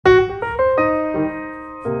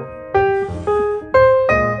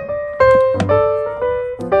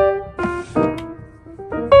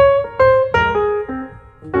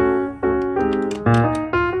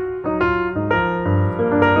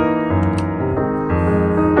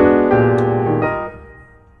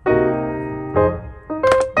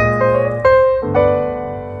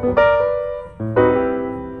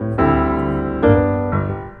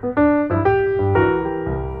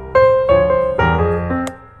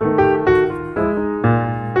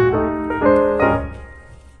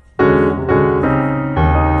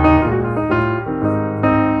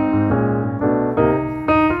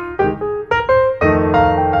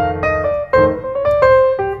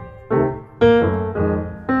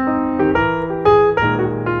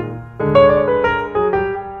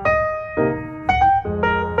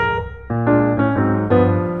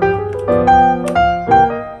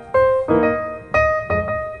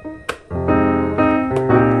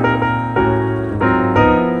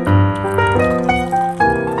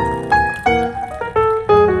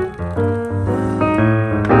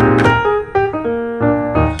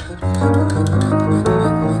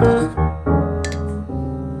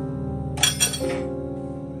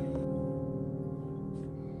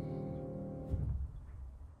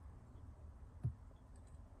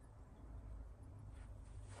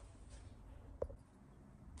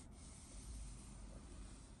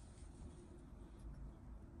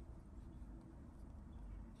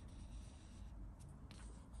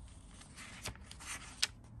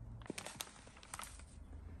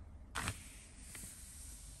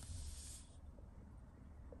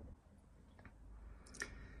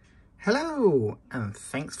Hello, and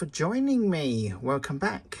thanks for joining me. Welcome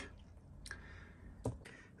back.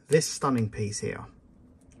 This stunning piece here,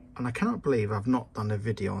 and I cannot believe I've not done a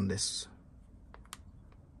video on this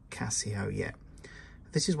Casio yet.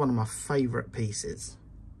 This is one of my favourite pieces,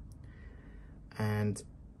 and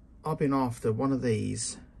I've been after one of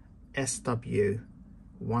these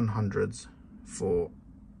SW-100s for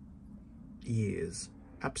years,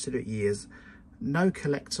 absolute years. No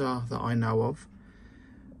collector that I know of,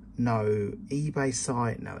 no eBay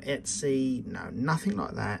site, no Etsy, no nothing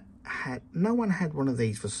like that. No one had one of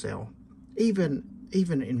these for sale, even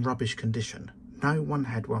in rubbish condition. No one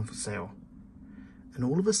had one for sale. And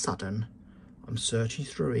all of a sudden I'm searching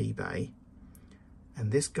through eBay,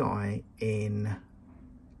 and this guy in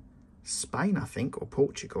Spain, I think, or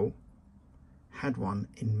Portugal, had one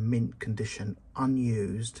in mint condition,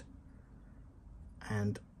 unused,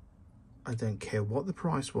 and I don't care what the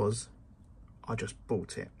price was, I just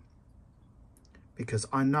bought it because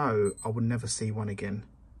I know I would never see one again,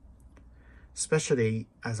 especially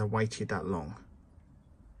as I waited that long.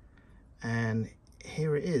 And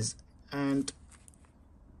here it is, and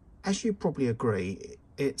as you probably agree,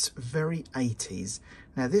 it's very 80s.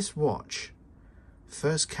 Now this watch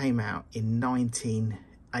first came out in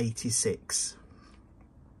 1986.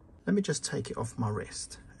 Let me just take it off my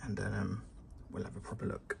wrist and then we'll have a proper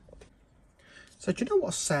look. So do you know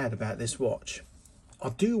what's sad about this watch? I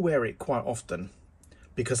do wear it quite often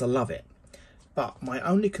because I love it, but my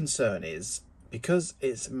only concern is because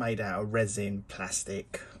it's made out of resin,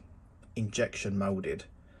 plastic, injection molded,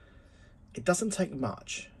 it doesn't take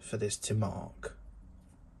much for this to mark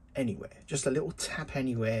anywhere. Just a little tap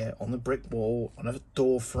anywhere, on the brick wall, on a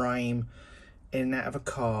door frame, in and out of a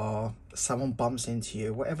car, someone bumps into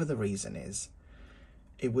you, whatever the reason is,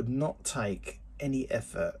 it would not take any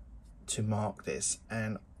effort to mark this,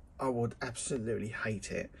 and I would absolutely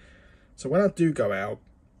hate it. So when I do go out,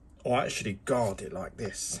 I actually guard it like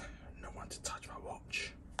this. No one to touch my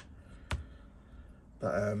watch.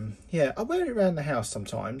 But yeah, I wear it around the house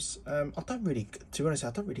sometimes. I don't really, to be honest,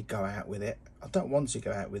 I don't really go out with it. I don't want to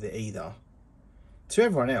go out with it either. To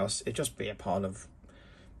everyone else, it'd just be a pile of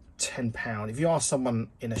 £10. If you ask someone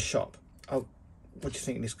in a shop, oh, what do you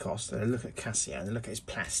think this costs? And they look at Casio and they look at its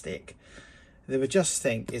plastic, they would just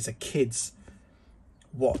think it's a kid's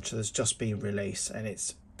watch that's just been released and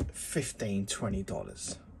it's $15,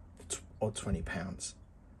 $20 or £20.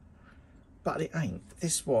 But it ain't.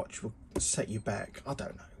 This watch will set you back, I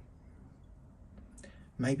don't know,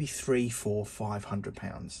 maybe £300, £400,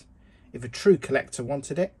 £500. If a true collector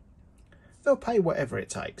wanted it, they'll pay whatever it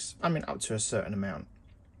takes. I mean, up to a certain amount.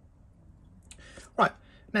 Right,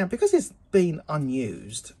 now because it's been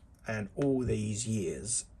unused and all these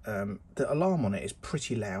years, the alarm on it is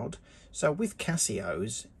pretty loud. So with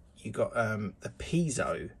Casios, you got the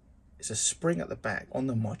piezo. It's a spring at the back on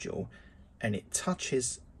the module, and it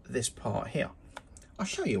touches this part here. I'll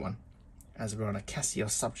show you one as we're on a Casio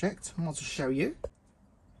subject. I want to show you.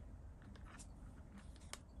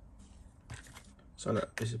 So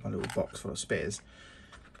look, this is my little box full of spares.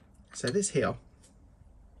 So this here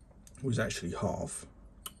was actually half.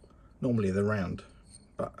 Normally they're round,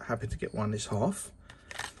 but happy to get one this half.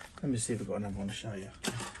 Let me see if we've got another one to show you.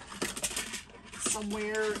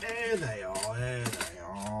 Somewhere, there they are, there they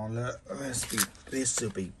are. Look, this will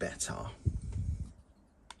be better.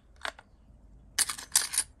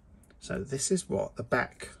 So this is what the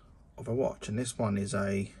back of a watch, and this one is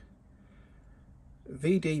a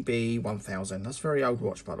VDB 1000. That's a very old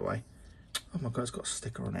watch, by the way. Oh my God, it's got a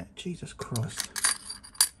sticker on it. Jesus Christ.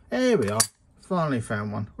 There we are. Finally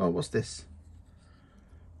found one. Oh, what's this?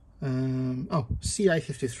 Oh,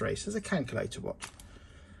 CA53. So it's a calculator watch.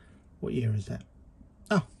 What year is that?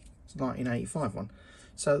 Oh, it's 1985 one.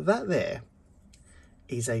 So that there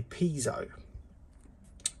is a piezo,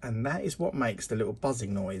 and that is what makes the little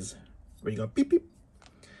buzzing noise where you go beep beep.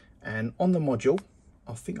 And on the module,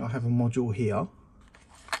 I think I have a module here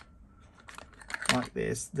like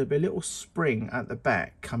this. There'll be a little spring at the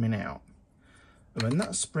back coming out, and when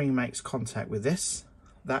that spring makes contact with this,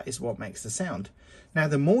 that is what makes the sound. Now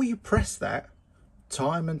the more you press that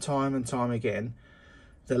time and time and time again,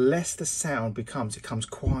 the less the sound becomes. It becomes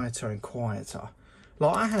quieter and quieter.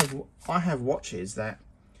 Like I have watches that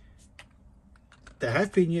they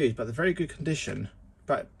have been used, but they're very good condition,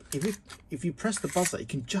 but if you press the buzzer, you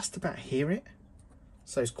can just about hear it.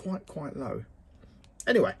 So it's quite low.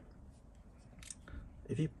 Anyway,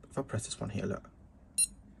 if I press this one here, look,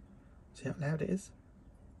 see how loud it is?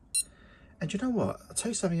 And you know what? I'll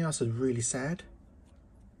tell you something else that's really sad.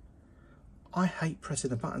 I hate pressing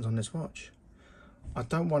the buttons on this watch. I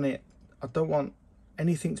don't want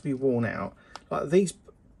anything to be worn out. Like these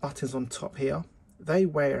buttons on top here, they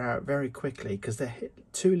wear out very quickly because they're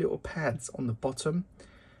two little pads on the bottom,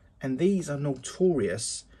 and these are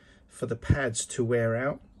notorious for the pads to wear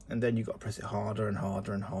out, and then you've got to press it harder and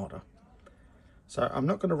harder and harder. So I'm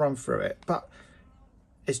not going to run through it, but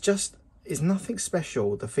it's nothing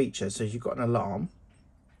special, the feature. So you've got an alarm.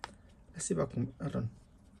 Let's see if I can, hold on,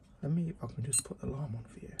 let me, if I can just put the alarm on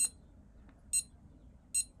for you.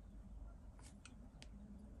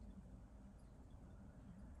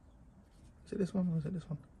 Is it this one or is it this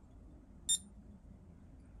one?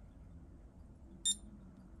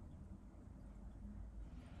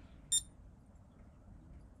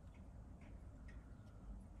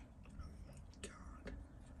 God.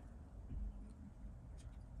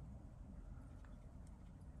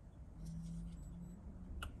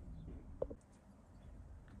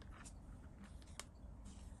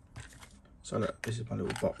 So look, this is my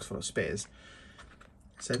little box full of spares.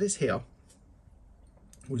 So this here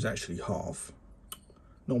was actually half.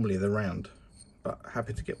 Normally they're round, but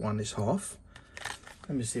happy to get one this half.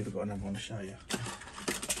 Let me see if I've got another one to show you.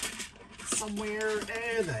 Somewhere,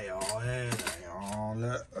 there they are, there they are.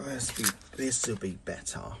 Look, this will be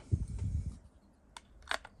better.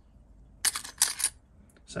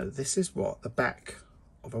 So this is what the back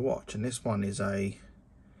of a watch, and this one is a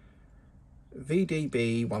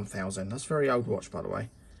VDB 1000. That's a very old watch, by the way.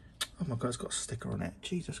 Oh my God, it's got a sticker on it.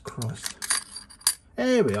 Jesus Christ.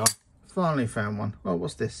 Here we are. Finally found one. Oh,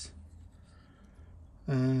 what's this?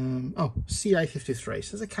 Oh, CA53.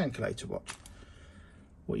 So it's a calculator watch.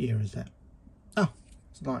 What year is that? Oh,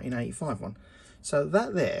 it's a 1985 one. So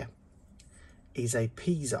that there is a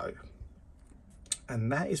piezo.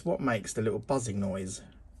 And that is what makes the little buzzing noise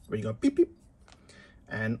where you go beep beep.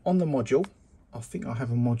 And on the module, I think I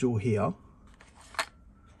have a module here.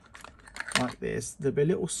 Like this. There'll be a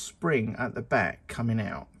little spring at the back coming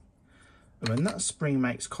out. And when that spring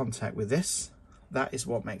makes contact with this, that is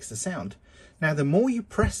what makes the sound. Now, the more you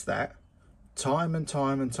press that, time and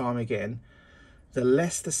time and time again, the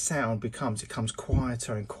less the sound becomes. It becomes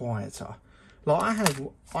quieter and quieter. Like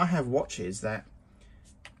I have watches that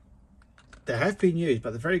they have been used,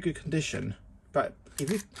 but they're very good condition. But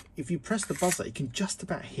if you press the buzzer, you can just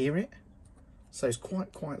about hear it. So it's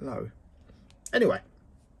quite low. Anyway,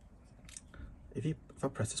 if I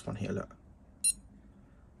press this one here, look.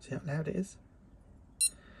 See how loud it is?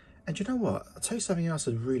 And you know what? I'll tell you something else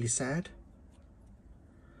that's really sad.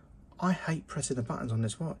 I hate pressing the buttons on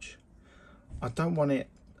this watch. I don't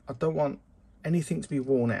want anything to be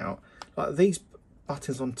worn out. Like these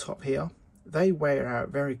buttons on top here, they wear out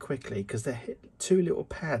very quickly because they're two little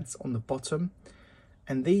pads on the bottom,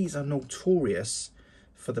 and these are notorious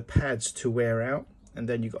for the pads to wear out, and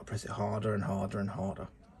then you've got to press it harder and harder and harder.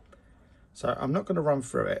 So I'm not going to run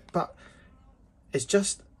through it, but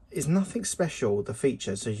it's nothing special, the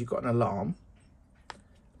feature. So you've got an alarm.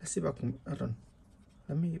 Let's see if I can, hold on,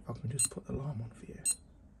 let me, if I can just put the alarm on for you.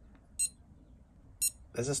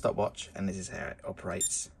 There's a stopwatch, and this is how it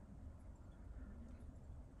operates.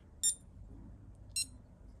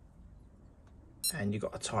 And you've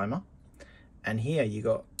got a timer, and here you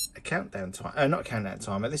got a countdown timer, not a countdown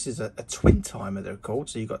timer, this is a twin timer they're called,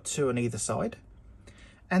 so you've got two on either side.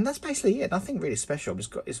 And that's basically it, nothing really special.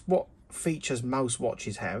 It's what features most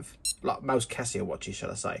watches have, like most Casio watches,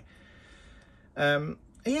 shall I say.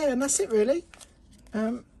 Yeah, and that's it really.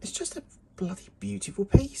 It's just a bloody beautiful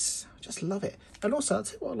piece. I just love it. And also, I'll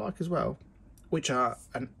tell you what I like as well, which are,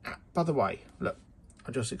 by the way, look,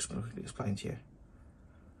 I'll just explain to you.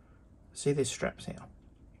 See these straps here?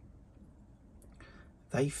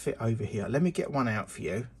 They fit over here. Let me get one out for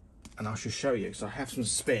you, and I shall show you, because I have some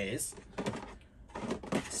spares.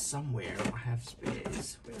 Somewhere I have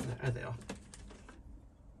spares. Where are they? Oh, they are.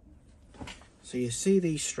 So you see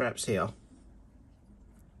these straps here?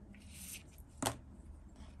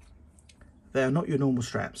 They are not your normal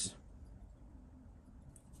straps.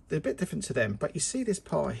 They're a bit different to them, but you see this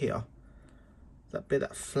part here? That bit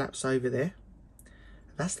that flaps over there?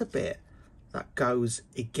 That's the bit that goes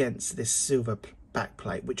against this silver back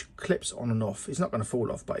plate, which clips on and off. It's not going to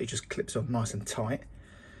fall off, but it just clips on nice and tight.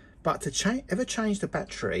 But to ever change the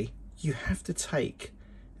battery, you have to take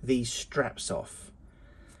these straps off.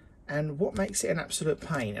 And what makes it an absolute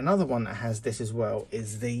pain, another one that has this as well,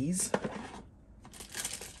 is these.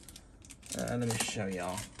 Let me show you.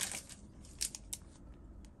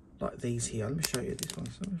 Like these here. Let me show you this one.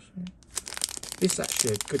 This is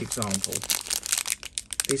actually a good example.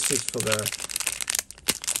 This is for the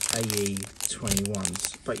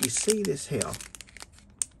AE21s. But you see this here?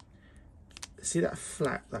 See that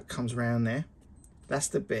flap that comes around there? That's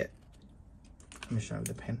the bit. Let me show you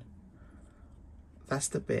the pen. That's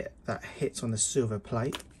the bit that hits on the silver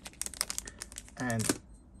plate. and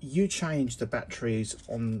you change the batteries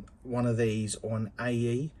on one of these on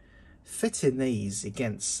AE, fitting these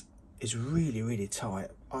against is really, really tight.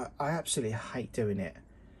 I absolutely hate doing it,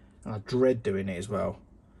 and I dread doing it as well.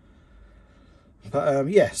 But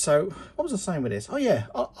yeah, so what was I saying with this? Oh yeah,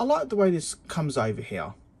 I like the way this comes over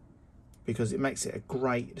here, because it makes it a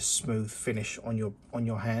great smooth finish on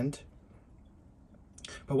your hand.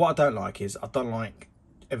 But what I don't like is, I don't like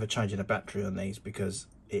ever changing a battery on these, because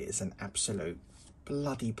it is an absolute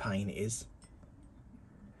bloody pain, it is.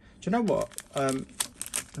 Do you know what?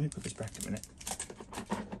 Let me put this back a minute.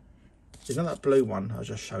 You know that blue one I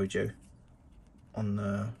just showed you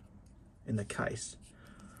on in the case?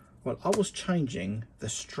 Well, I was changing the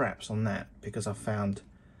straps on that because I found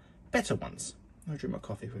better ones. I'll drink my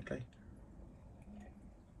coffee quickly.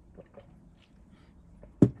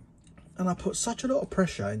 And I put such a lot of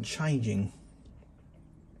pressure in changing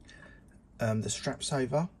the straps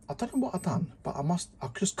over. I don't know what I've done, but I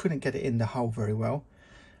just couldn't get it in the hole very well.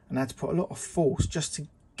 And I had to put a lot of force just to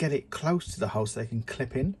get it close to the hole so they can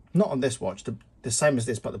clip in. Not on this watch, the same as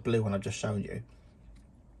this, but the blue one I've just shown you.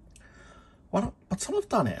 Well, by the time I've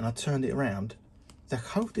done it and I turned it around, the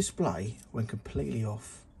whole display went completely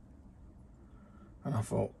off. And I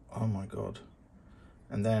thought, oh my God.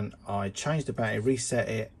 And then I changed the battery, reset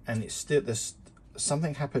it, and it's still,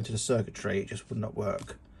 something happened to the circuitry, it just would not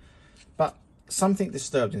work. But something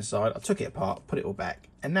disturbed inside. I took it apart, put it all back,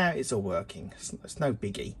 and now it's all working. It's no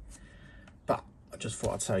biggie. But I just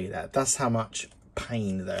thought I'd tell you that. That's how much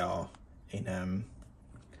pain they are in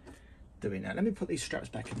doing that. Let me put these straps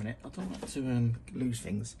back a minute. I don't like to lose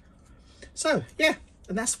things. So yeah,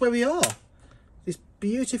 and that's where we are. This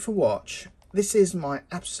beautiful watch. This is my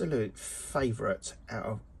absolute favourite out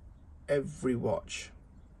of every watch.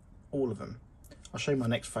 All of them. I'll show you my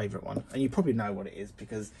next favourite one, and you probably know what it is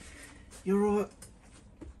because you're all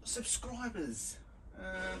subscribers.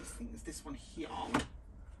 I think it's this one here.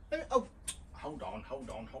 Oh, hold on.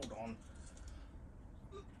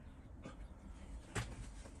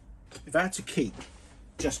 If I had to keep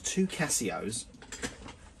just 2 Casios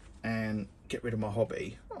and get rid of my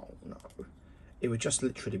hobby, oh no, it would just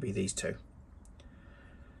literally be these 2.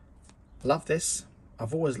 Love this.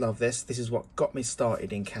 I've always loved this. This is what got me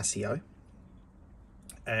started in Casio,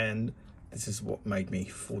 and this is what made me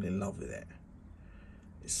fall in love with it.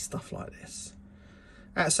 It's stuff like this.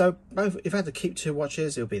 So if I had to keep 2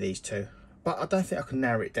 watches, it'll be these 2, but I don't think I can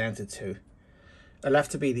narrow it down to 2. It'll have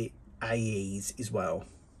to be the AEs as well.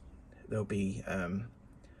 There'll be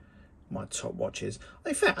my top watches.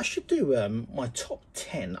 In fact, I should do my top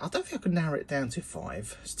 10. I don't think I can narrow it down to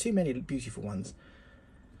 5. There's too many beautiful ones.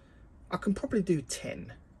 I can probably do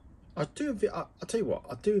 10. I'll tell you what,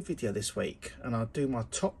 I'll do a video this week and I'll do my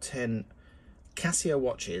top 10 Casio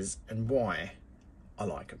watches and why I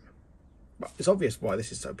like them. But it's obvious why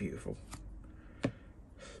this is so beautiful.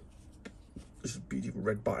 This is a beautiful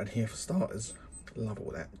red button here for starters. Love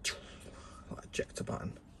all that. Like ejector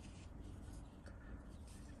button.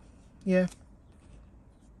 Yeah.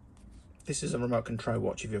 This is a remote control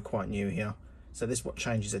watch if you're quite new here. So this watch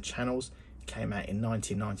changes the channels. It came out in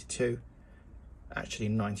 1992. Actually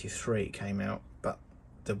in 93 it came out, but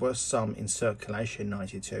there were some in circulation in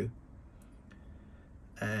 92.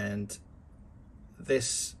 And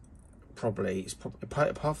this probably is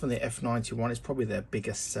apart from the F91, it's probably their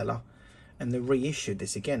biggest seller. And they reissued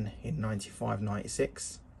this again in 95,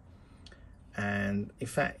 96. And in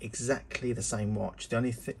fact exactly the same watch. The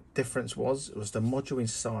only difference was the module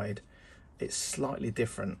inside. It's slightly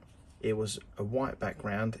different. It was a white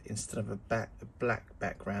background instead of a black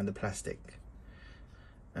background, the plastic.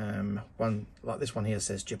 One like this one here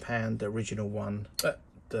says Japan. The original one,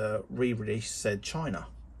 the re-release said China.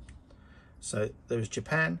 So there was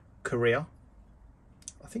Japan, Korea,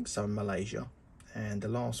 I think some Malaysia, and the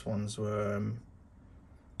last ones were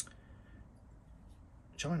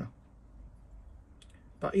China.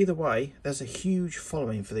 But either way, there's a huge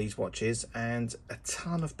following for these watches and a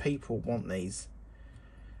ton of people want these.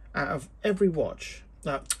 Out of every watch,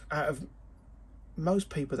 out of most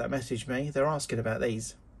people that message me, they're asking about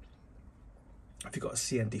these. Have you got a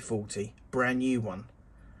CMD40, brand new one?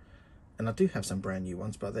 And I do have some brand new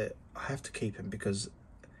ones, but I have to keep them because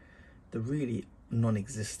they're really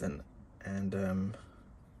non-existent. And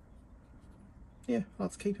yeah, I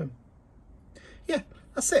like to keep them. Yeah,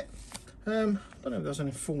 that's it. I don't know if that was an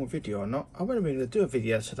informal video or not. I wasn't really going to do a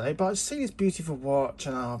video today, but I see this beautiful watch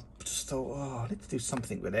and I just thought, oh, I need to do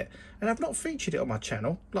something with it. And I've not featured it on my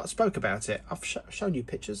channel, like I spoke about it. I've shown you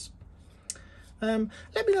pictures. Let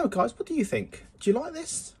me know, guys, what do you think? Do you like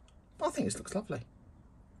this? I think this looks lovely.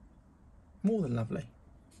 More than lovely.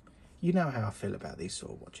 You know how I feel about these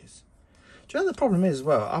sort of watches. Do you know the problem is as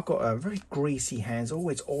well? I've got very greasy hands,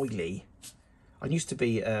 always oily. I used to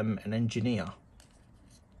be an engineer,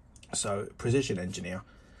 so precision engineer.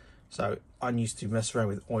 So I used to mess around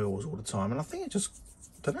with oils all the time, and I think it just,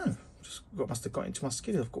 I don't know, must have got into my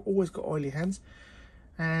skin. I've always got oily hands,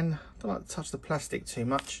 and I don't like to touch the plastic too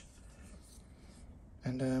much.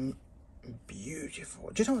 And beautiful.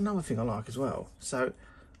 Do you know another thing I like as well? So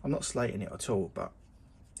I'm not slating it at all, but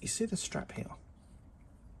you see the strap here.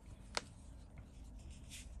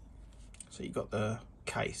 So you've got the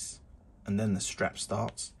case, and then the strap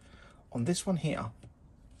starts. On this one here,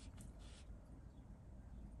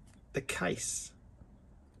 the case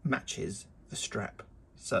matches the strap.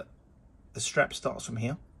 So the strap starts from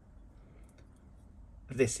here.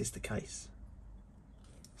 This is the case.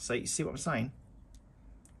 So you see what I'm saying?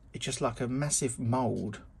 It's just like a massive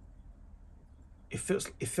mold. It feels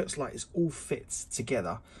like it's all fits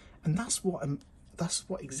together, and that's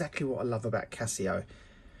exactly what I love about Casio.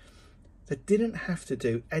 They didn't have to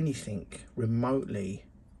do anything remotely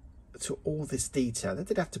to all this detail. They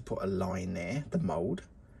did have to put a line there, the mold.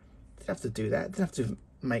 They didn't have to do that. They didn't have to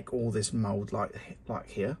make all this mold like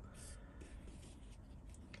here.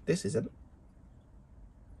 This isn't.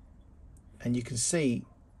 And you can see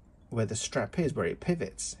where the strap is, where it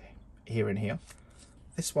pivots here and here.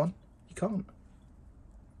 This one, you can't.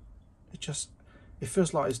 It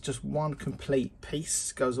feels like it's just one complete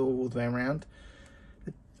piece, goes all the way around.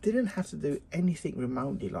 They didn't have to do anything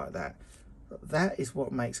remotely like that. That is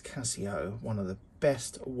what makes Casio one of the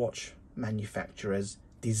best watch manufacturers,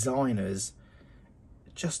 designers.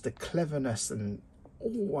 Just the cleverness, and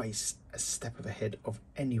always a step ahead of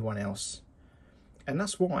anyone else. And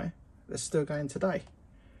that's why they're still going today.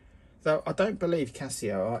 Though I don't believe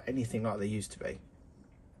Casio are anything like they used to be.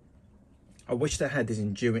 I wish they had this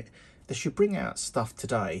enduring. They should bring out stuff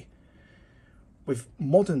today. With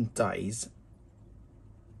modern days,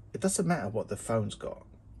 it doesn't matter what the phone's got.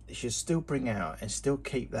 They should still bring out and still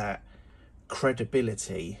keep that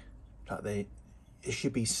credibility. Like it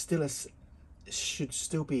should be still it should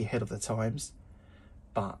still be ahead of the times,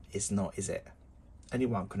 but it's not, is it?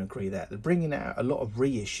 Anyone can agree that. They're bringing out a lot of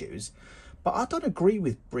reissues, but I don't agree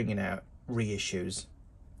with bringing out reissues.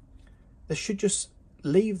 They should just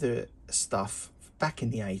leave the stuff back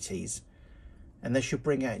in the 80s, and they should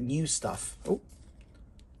bring out new stuff.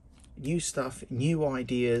 New stuff, new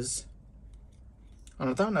ideas. And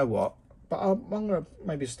I don't know what, but I'm going to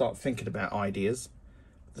maybe start thinking about ideas,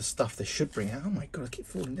 the stuff they should bring out. Oh my God, I keep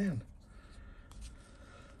falling down.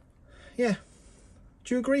 Yeah.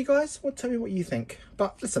 Do you agree, guys? Well, tell me what you think.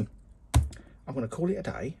 But listen, I'm going to call it a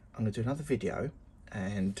day. I'm going to do another video,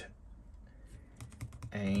 and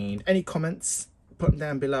any comments, put them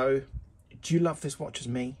down below. Do you love this watch as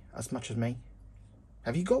much as me?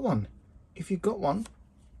 Have you got one? If you've got one,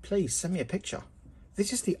 please send me a picture.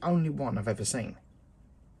 This is the only one I've ever seen.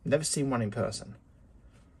 Never seen one in person.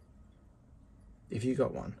 If you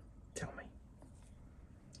got one, tell me.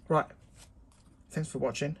 Right. Thanks for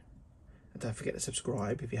watching. And don't forget to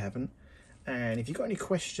subscribe if you haven't. And if you've got any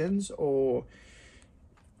questions or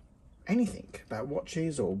anything about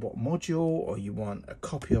watches, or what module, or you want a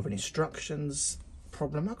copy of an instructions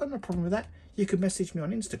problem, I've got no problem with that. You can message me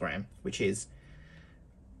on Instagram, which is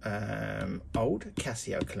old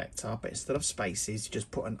Casio collector, but instead of spaces, you just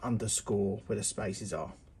put an underscore where the spaces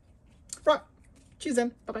are. Right, cheers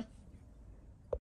then, bye bye.